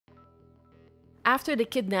After the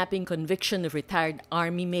kidnapping conviction of retired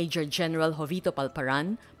Army Major General Jovito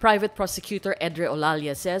Palparan, Private Prosecutor Edre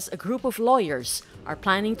Olalia says a group of lawyers are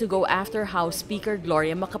planning to go after House Speaker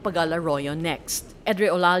Gloria Arroyo next. Edre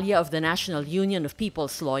Olalia of the National Union of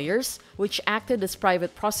People's Lawyers, which acted as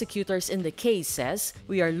private prosecutors in the case, says,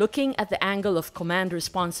 "We are looking at the angle of command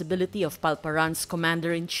responsibility of Palparan's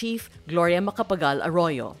Commander-in-Chief, Gloria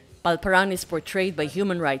Arroyo. Palparan is portrayed by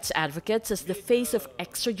human rights advocates as the face of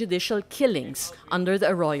extrajudicial killings under the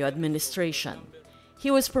Arroyo administration.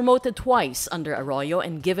 He was promoted twice under Arroyo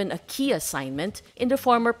and given a key assignment in the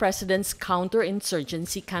former president's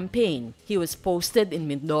counterinsurgency campaign. He was posted in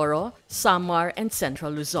Mindoro, Samar, and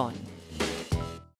Central Luzon.